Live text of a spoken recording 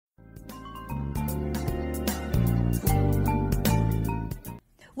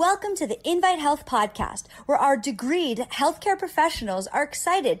Welcome to the Invite Health podcast, where our degreed healthcare professionals are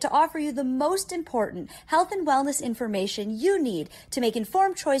excited to offer you the most important health and wellness information you need to make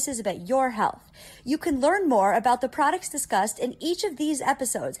informed choices about your health. You can learn more about the products discussed in each of these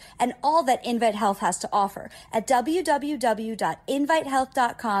episodes and all that Invite Health has to offer at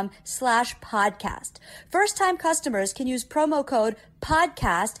www.invitehealth.com/podcast. First-time customers can use promo code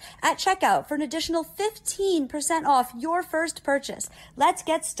podcast at checkout for an additional 15% off your first purchase. Let's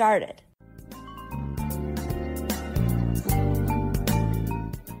get started.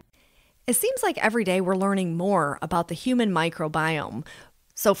 It seems like every day we're learning more about the human microbiome.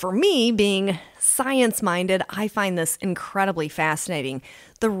 So for me, being science-minded, I find this incredibly fascinating.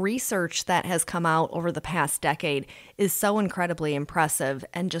 The research that has come out over the past decade is so incredibly impressive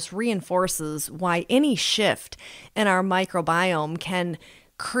and just reinforces why any shift in our microbiome can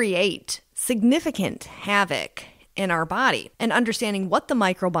create significant havoc in our body. And understanding what the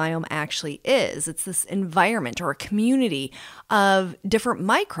microbiome actually is, it's this environment or a community of different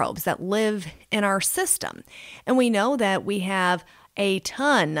microbes that live in our system. And we know that we have a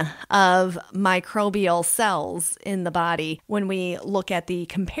ton of microbial cells in the body when we look at the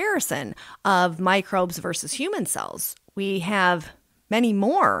comparison of microbes versus human cells. We have many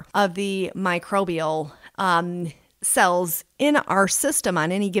more of the microbial cells in our system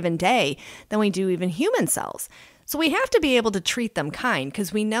on any given day than we do even human cells. So we have to be able to treat them kind,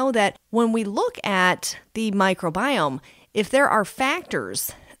 because we know that when we look at the microbiome, if there are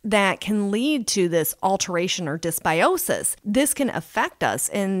factors that can lead to this alteration or dysbiosis, this can affect us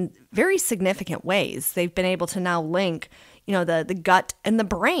in very significant ways. They've been able to now link, the gut and the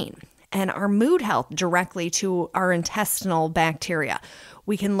brain and our mood health directly to our intestinal bacteria.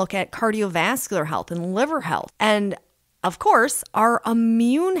 We can look at cardiovascular health and liver health, and of course, our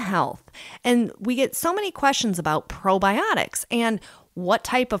immune health. And we get so many questions about probiotics and what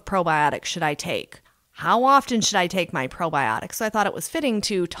type of probiotics should I take? How often should I take my probiotics? So I thought it was fitting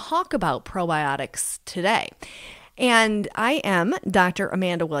to talk about probiotics today. And I am Dr.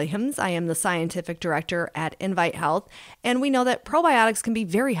 Amanda Williams. I am the scientific director at Invite Health. And we know that probiotics can be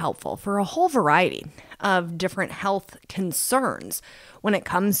very helpful for a whole variety of different health concerns when it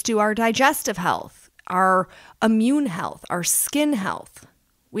comes to our digestive health, our immune health, our skin health.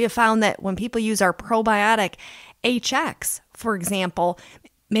 We have found that when people use our probiotic HX, for example,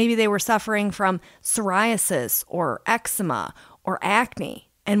 maybe they were suffering from psoriasis or eczema or acne.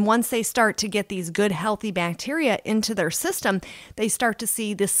 And once they start to get these good, healthy bacteria into their system, they start to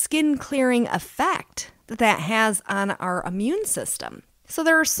see the skin clearing effect that has on our immune system. So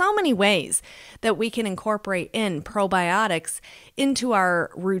there are so many ways that we can incorporate in probiotics into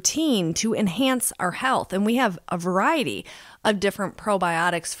our routine to enhance our health. And we have a variety of different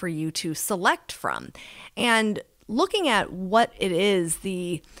probiotics for you to select from. And looking at what it is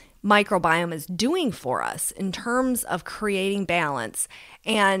the microbiome is doing for us in terms of creating balance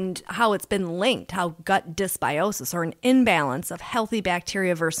and how it's been linked, how gut dysbiosis or an imbalance of healthy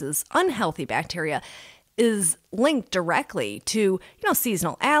bacteria versus unhealthy bacteria is linked directly to,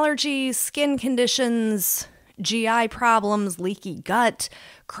 seasonal allergies, skin conditions, GI problems, leaky gut,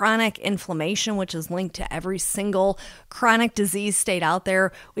 chronic inflammation, which is linked to every single chronic disease state out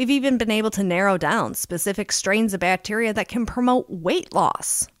there. We've even been able to narrow down specific strains of bacteria that can promote weight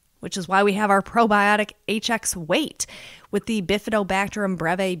loss, which is why we have our probiotic HX Weight with the Bifidobacterium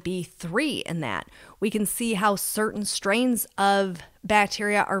breve B3 in that. We can see how certain strains of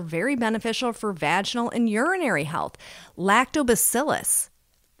bacteria are very beneficial for vaginal and urinary health. Lactobacillus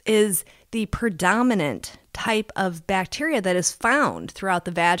is the predominant type of bacteria that is found throughout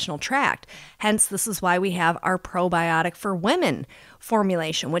the vaginal tract. Hence, this is why we have our probiotic for women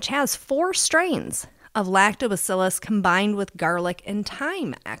formulation, which has 4 strains of lactobacillus combined with garlic and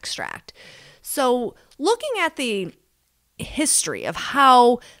thyme extract. So looking at the history of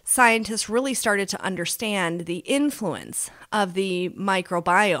how scientists really started to understand the influence of the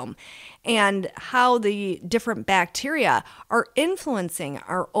microbiome and how the different bacteria are influencing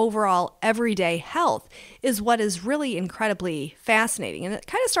our overall everyday health is what is really incredibly fascinating. And it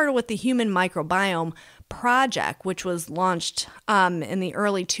kind of started with the Human Microbiome Project, which was launched in the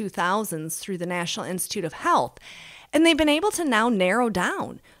early 2000s through the National Institute of Health. And they've been able to now narrow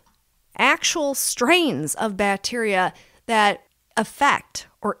down actual strains of bacteria that affect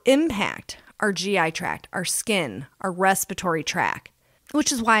or impact our GI tract, our skin, our respiratory tract,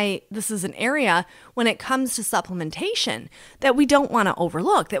 which is why this is an area when it comes to supplementation that we don't want to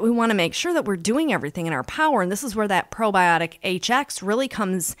overlook, that we want to make sure that we're doing everything in our power. And this is where that probiotic HX really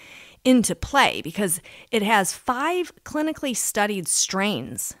comes into play, because it has 5 clinically studied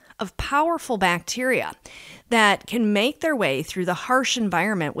strains of powerful bacteria that can make their way through the harsh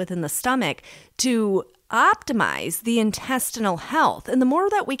environment within the stomach to optimize the intestinal health. And the more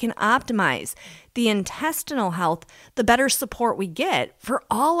that we can optimize the intestinal health, the better support we get for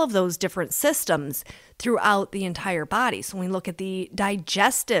all of those different systems throughout the entire body. So when we look at the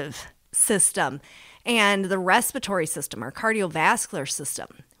digestive system and the respiratory system, our cardiovascular system,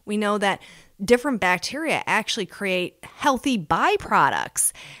 we know that different bacteria actually create healthy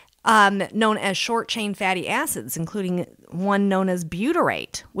byproducts known as short-chain fatty acids, including one known as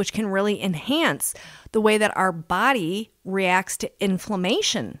butyrate, which can really enhance the way that our body reacts to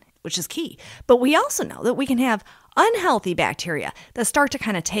inflammation, which is key. But we also know that we can have unhealthy bacteria that start to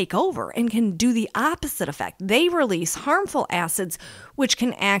kind of take over and can do the opposite effect. They release harmful acids, which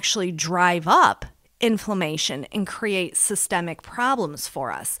can actually drive up inflammation and create systemic problems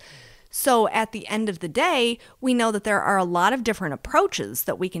for us. So at the end of the day, we know that there are a lot of different approaches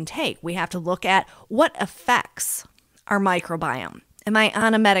that we can take. We have to look at what affects our microbiome. Am I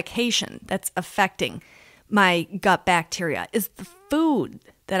on a medication that's affecting my gut bacteria? Is the food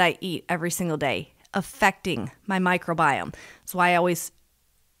that I eat every single day affecting my microbiome? That's why I always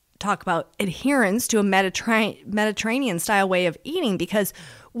talk about adherence to a Mediterranean style way of eating, because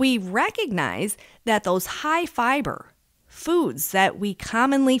we recognize that those high fiber foods that we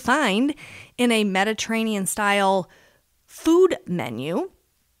commonly find in a Mediterranean style food menu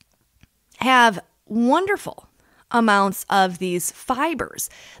have wonderful amounts of these fibers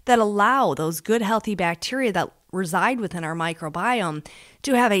that allow those good healthy bacteria that reside within our microbiome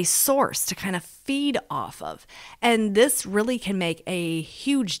to have a source to kind of feed off of. And this really can make a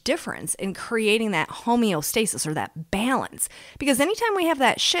huge difference in creating that homeostasis or that balance. Because anytime we have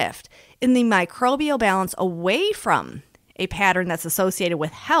that shift in the microbial balance away from a pattern that's associated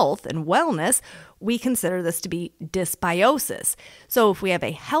with health and wellness, we consider this to be dysbiosis. So if we have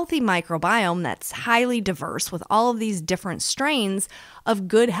a healthy microbiome that's highly diverse with all of these different strains of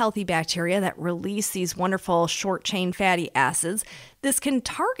good healthy bacteria that release these wonderful short-chain fatty acids, this can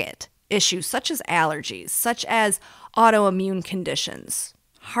target issues such as allergies, such as autoimmune conditions,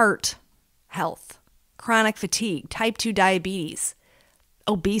 heart health, chronic fatigue, type 2 diabetes,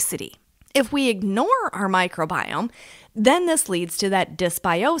 obesity. If we ignore our microbiome, then this leads to that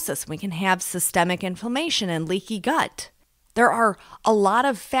dysbiosis. We can have systemic inflammation and leaky gut. There are a lot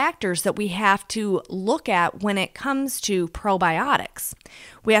of factors that we have to look at when it comes to probiotics.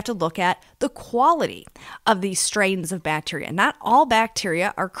 We have to look at the quality of these strains of bacteria. Not all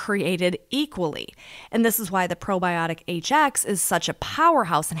bacteria are created equally. And this is why the probiotic HX is such a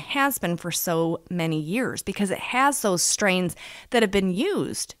powerhouse and has been for so many years, because it has those strains that have been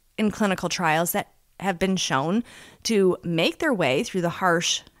used in clinical trials that have been shown to make their way through the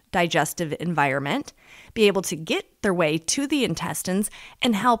harsh digestive environment, be able to get their way to the intestines,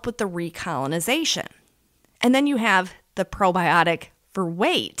 and help with the recolonization. And then you have the probiotic for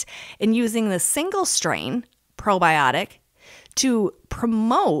weight, and using the single strain probiotic to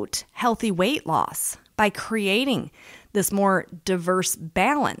promote healthy weight loss by creating this more diverse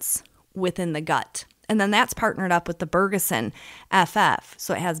balance within the gut. And then that's partnered up with the Bergason FF.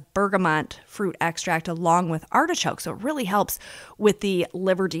 So it has bergamot fruit extract along with artichoke. So it really helps with the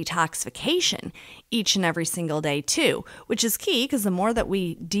liver detoxification each and every single day too, which is key because the more that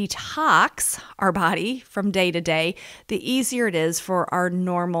we detox our body from day to day, the easier it is for our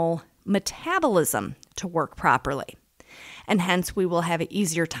normal metabolism to work properly. And hence we will have an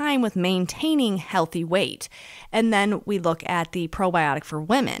easier time with maintaining healthy weight. And then we look at the probiotic for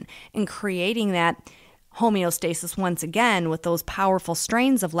women and creating that homeostasis once again with those powerful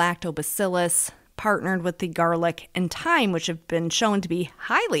strains of lactobacillus partnered with the garlic and thyme, which have been shown to be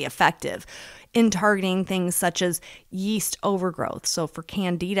highly effective in targeting things such as yeast overgrowth, so for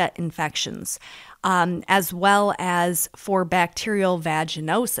candida infections, as well as for bacterial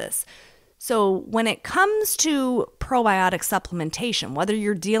vaginosis. So when it comes to probiotic supplementation, whether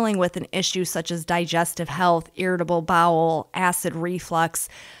you're dealing with an issue such as digestive health, irritable bowel, acid reflux,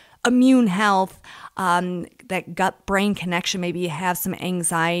 immune health, that gut-brain connection, maybe you have some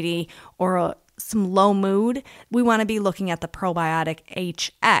anxiety or some low mood, we want to be looking at the probiotic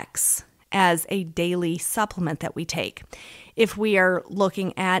HX as a daily supplement that we take. If we are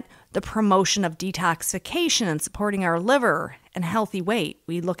looking at the promotion of detoxification and supporting our liver and healthy weight,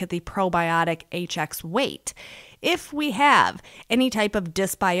 we look at the probiotic HX weight. If we have any type of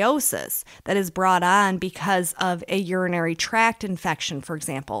dysbiosis that is brought on because of a urinary tract infection, for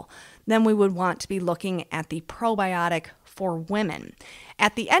example, then we would want to be looking at the probiotic for women.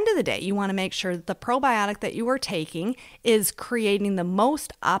 At the end of the day, you want to make sure that the probiotic that you are taking is creating the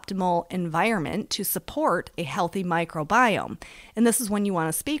most optimal environment to support a healthy microbiome. And this is when you want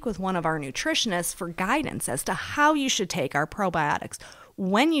to speak with one of our nutritionists for guidance as to how you should take our probiotics,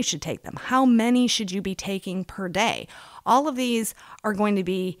 when you should take them, how many should you be taking per day. All of these are going to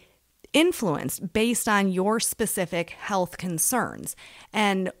be influenced based on your specific health concerns.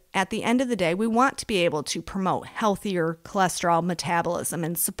 And at the end of the day, we want to be able to promote healthier cholesterol metabolism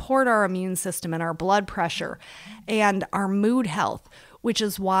and support our immune system and our blood pressure and our mood health, which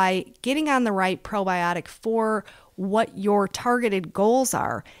is why getting on the right probiotic for what your targeted goals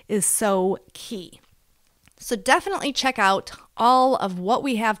are is so key. So definitely check out all of what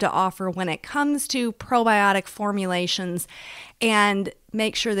we have to offer when it comes to probiotic formulations, and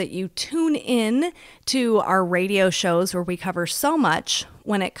make sure that you tune in to our radio shows where we cover so much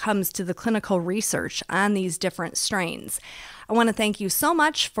when it comes to the clinical research on these different strains. I want to thank you so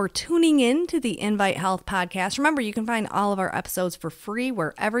much for tuning in to the Invite Health podcast. Remember, you can find all of our episodes for free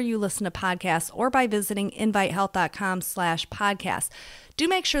wherever you listen to podcasts or by visiting invitehealth.com/podcast. Do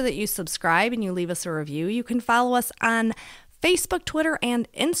make sure that you subscribe and you leave us a review. You can follow us on Facebook, Twitter, and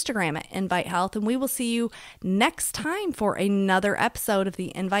Instagram at Invite Health, and we will see you next time for another episode of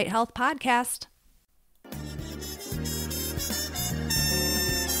the Invite Health podcast.